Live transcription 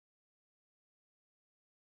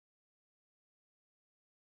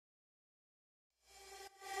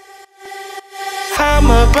I'm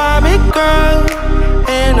a Barbie girl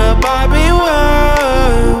in a Barbie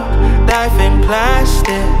world. Life in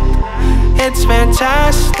plastic, it's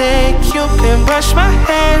fantastic. You can brush my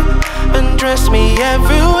hair, undress me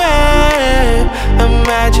everywhere.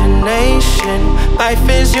 Imagination, life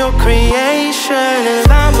is your creation.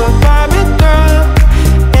 And I'm a Barbie girl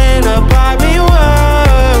in a Barbie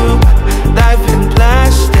world. Life in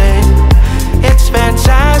plastic, it's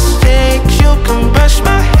fantastic. You can brush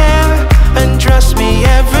my hair, undress me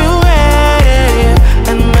everywhere.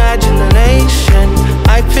 Imagination,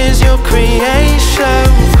 life is your creation.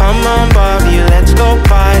 Come on Barbie, let's go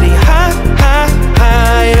party. Ha, ha,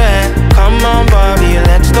 ha, yeah. Come on Barbie,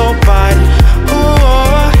 let's go party.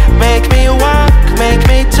 Ooh, make me walk, make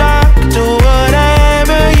me talk. Do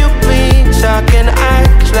whatever you please. I can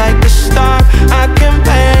act like the star, I can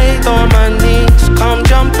bathe on my knees. Come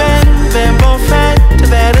jump in, then both head to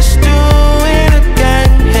let us do it again.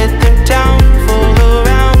 Hit them down, fool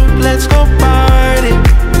around, let's go party.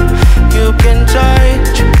 You can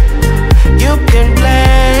touch, you can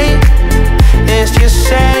play. It's just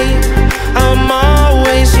say, I'm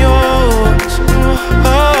always yours.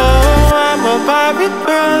 Oh, I'm a Barbie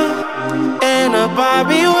girl in a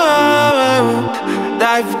Barbie world.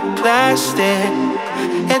 Life plastic,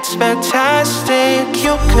 it's fantastic.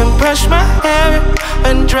 You can brush my hair,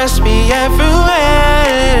 undress me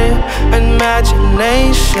everywhere.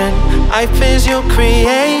 Imagination, life is your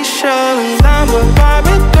creation. I'm a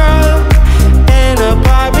Barbie girl in a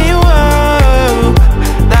Barbie world.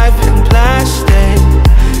 Life in plastic,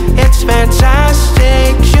 it's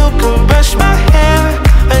fantastic. You can brush my hair,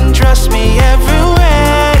 undress me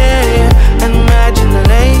everywhere.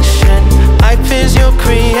 Imagination, life is your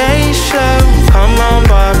creation. Come on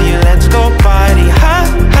Barbie, let's go party. Ha,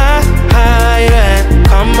 ha, ha, yeah.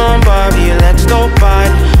 Come on Barbie, let's go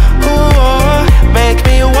party. Ooh, make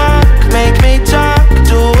me walk, make me talk.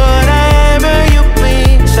 Do whatever you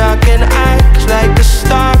please. I can act like the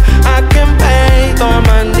star, I can bathe on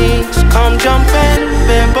my knees. Come jump in,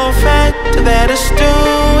 then both head to let us do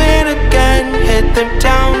it again. Hit them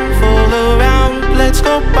down, fool around, let's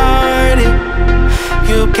go party.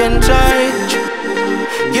 You can touch,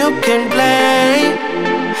 you can play.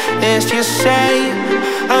 It's just say,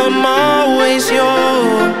 I'm always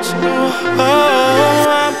yours. Oh,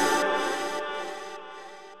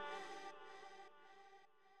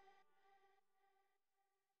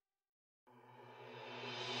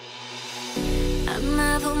 Am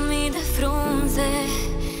avut mii de frunze,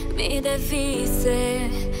 mii de vise.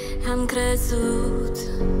 Am crezut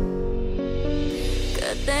că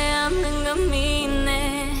te-am lângă mine,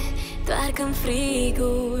 doar când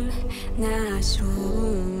frigul ne-a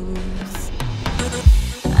ajuns.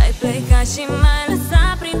 Ai plecat și m-ai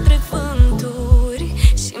lăsat printre vânturi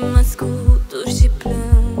și mă scuturi și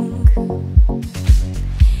plâng.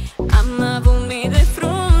 Am avut mii de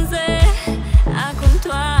frunze, acum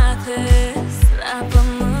toate la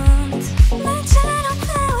pământ. De ce nu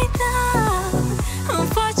te uita? Îmi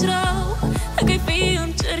faci rău dacă-i fi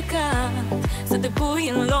încercat să te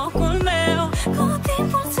pui în locul meu. Cu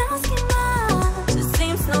timpul ți-am schimbat, ce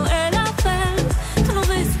simți nu e la fel. Tu nu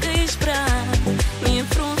vezi că ești prea, mie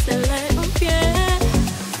frunzele în piept.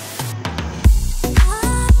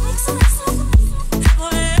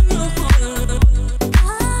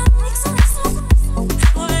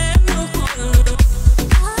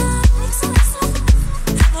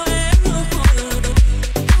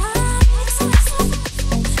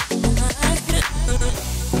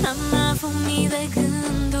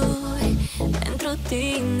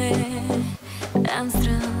 Tine te-am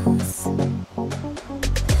strâns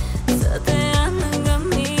să te am lângă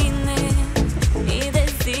mine mii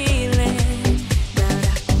de zile. Dar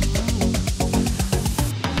acum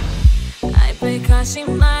ai plecat și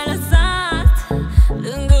m-ai lăsat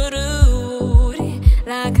lângă râuri,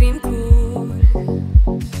 lacrimi curg.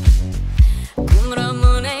 Cum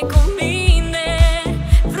rămâneai cu mine,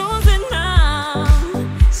 frunze n-am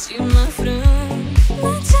și mă frâng.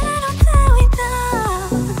 De ce nu te uita?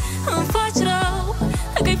 Îmi faci rău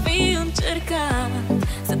dacă-i fi încercat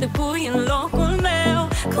să te pui în locul meu.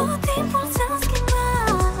 Cu timpul ți-am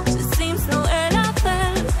schimbat, ce simți nu e la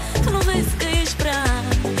fel. Tu nu vezi că ești prea,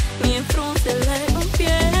 mie frunzele în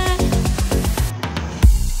piept.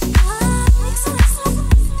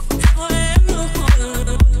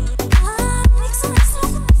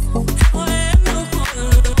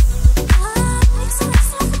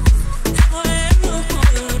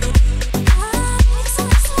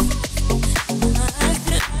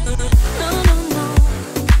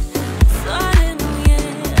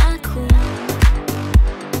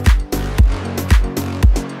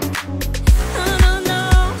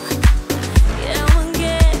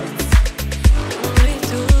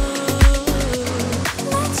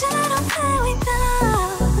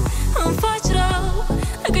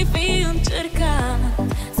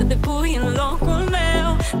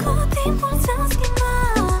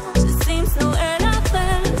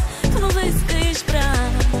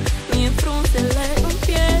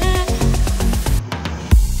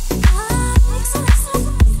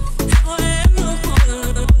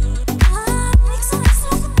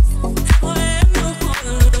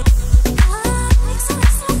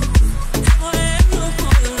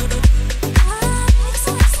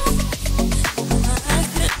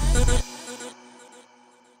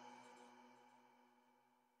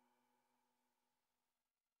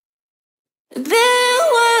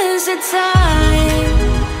 a time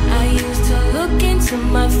I used to look into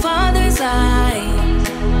my father's eyes.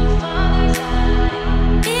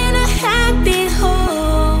 In a happy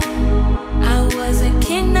home, I was a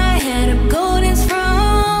king, I had a golden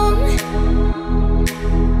throne.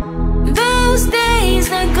 Those days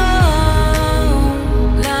are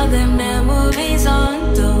gone, now the memories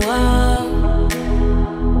on the wall.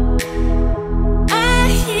 I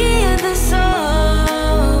hear the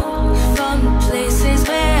song from the places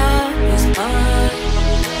where I was born.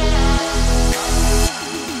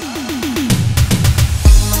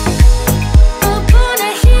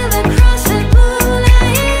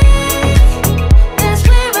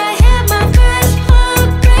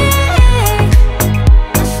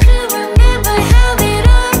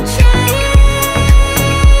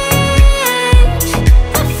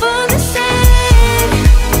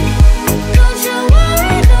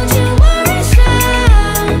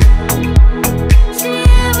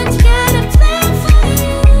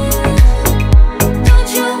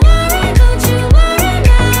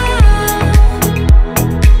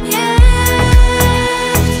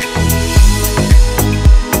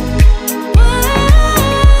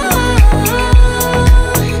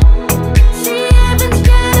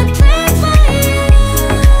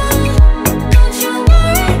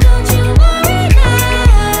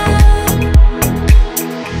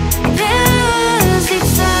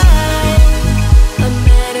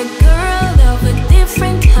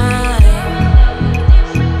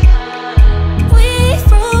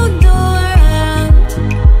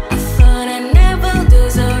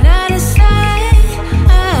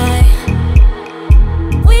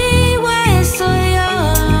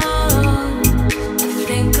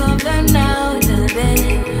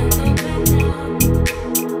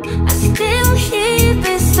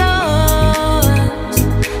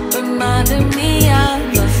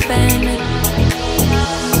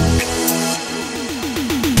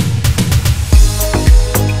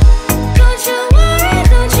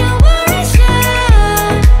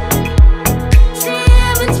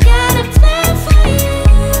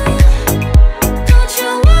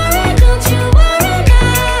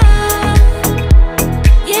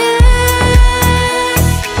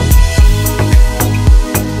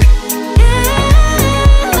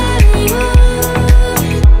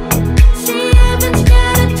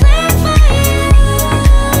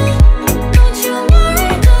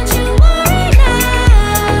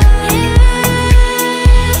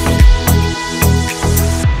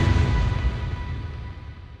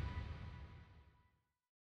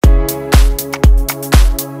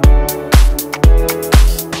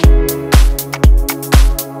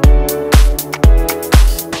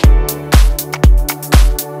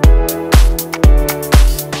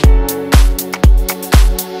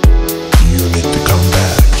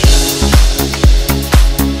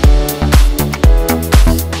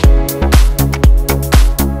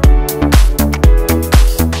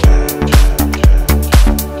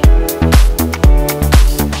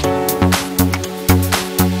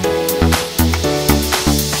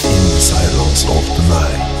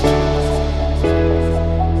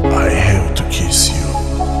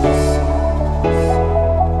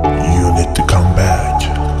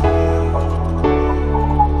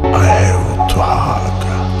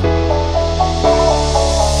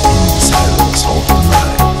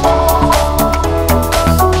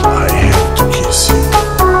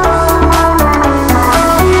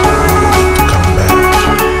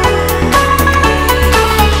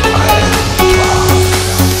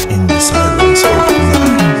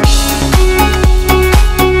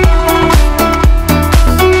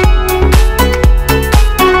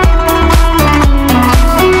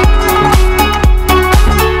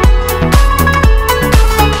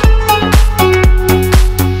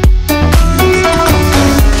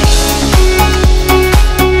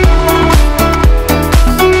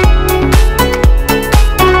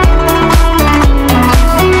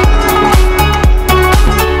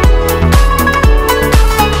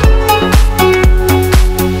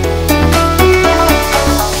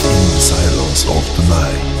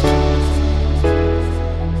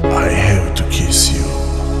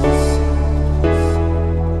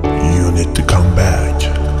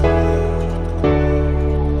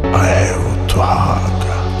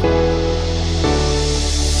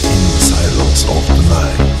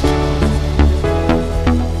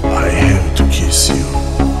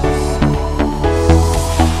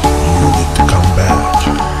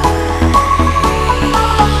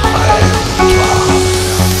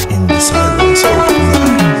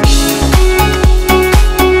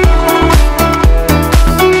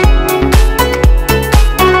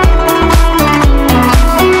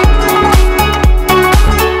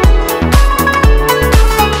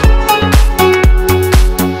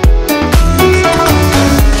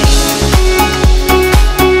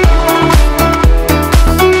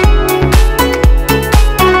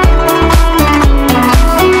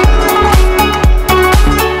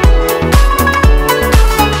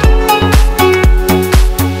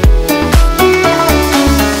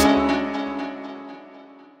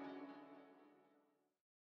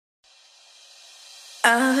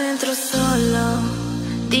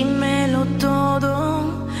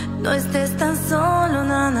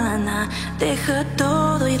 Deja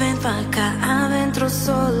todo y ven pa' acá adentro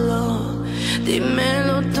solo.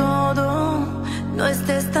 Dímelo todo, no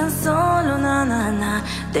estés tan solo, na, na, na.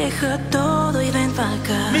 Deja todo y ven pa'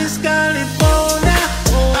 acá. Miss California,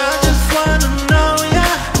 I just wanna know ya.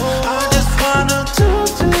 I just wanna do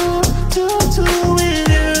with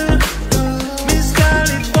you. Miss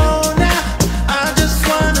California, I just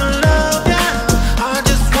wanna love ya. I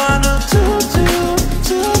just wanna do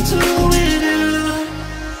with you.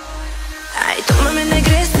 Ay, tómame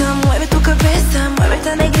negresa, mueve tu cabeza, mueve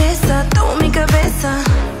esta negresa, toma mi cabeza.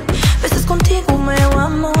 Besas contigo, meu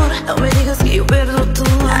amor, no me digas que yo pierdo tu.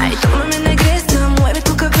 Ay, tómame negresa, mueve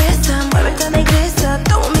tu cabeza, mueve esta negresa,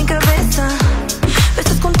 toma mi cabeza.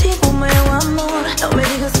 Besas contigo, meu amor, no me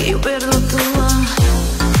digas que yo pierdo tu.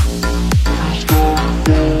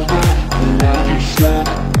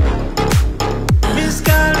 Miss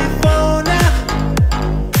California,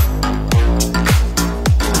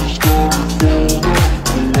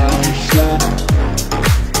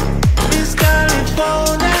 Miss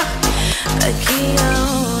California. Aquí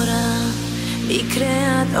ahora, mi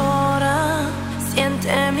creadora,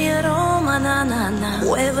 siente mi aroma, na, na, na.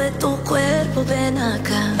 Mueve tu cuerpo, ven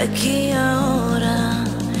acá. Aquí ahora,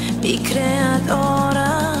 mi creadora,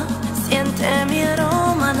 siente mi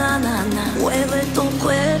aroma, na, na, na. Mueve tu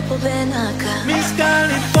cuerpo, ven acá. Miss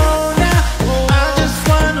California, I just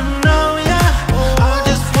wanna know ya. I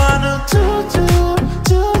just wanna do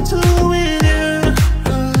with you.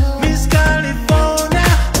 Miss California,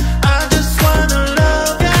 I just wanna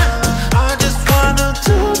love ya. I just wanna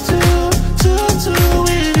do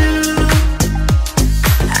with you.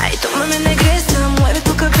 Ay, tómame negresa, mueve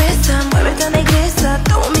tu cabeza, mueve esta negresa,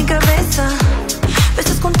 toma mi cabeza.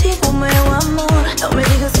 Besas contigo, meu amor, no me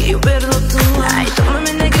digas que yo pierdo tu. Ay,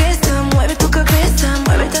 tómame negresa, mueve tu cabeza,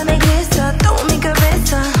 mueve esta negresa, toma mi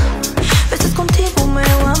cabeza. Besas contigo,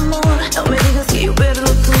 meu amor, no me digas que yo pierdo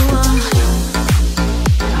tu.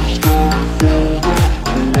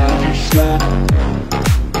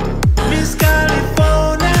 Miss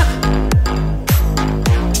California,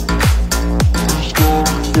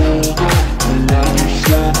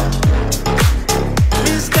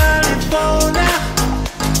 Miss California.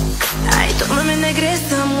 Ay, tómame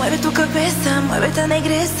negresa, mueve tu cabeza, mueve esta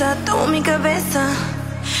negresa, toma mi cabeza.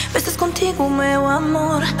 Besas contigo, meu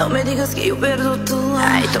amor, no me digas que yo pierdo tu.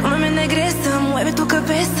 Ay, tómame negresa, mueve tu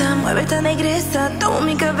cabeza, mueve esta negresa, toma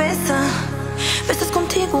mi cabeza. Besas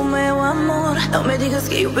contigo, meu amor, no me digas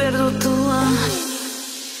que yo pierdo tu.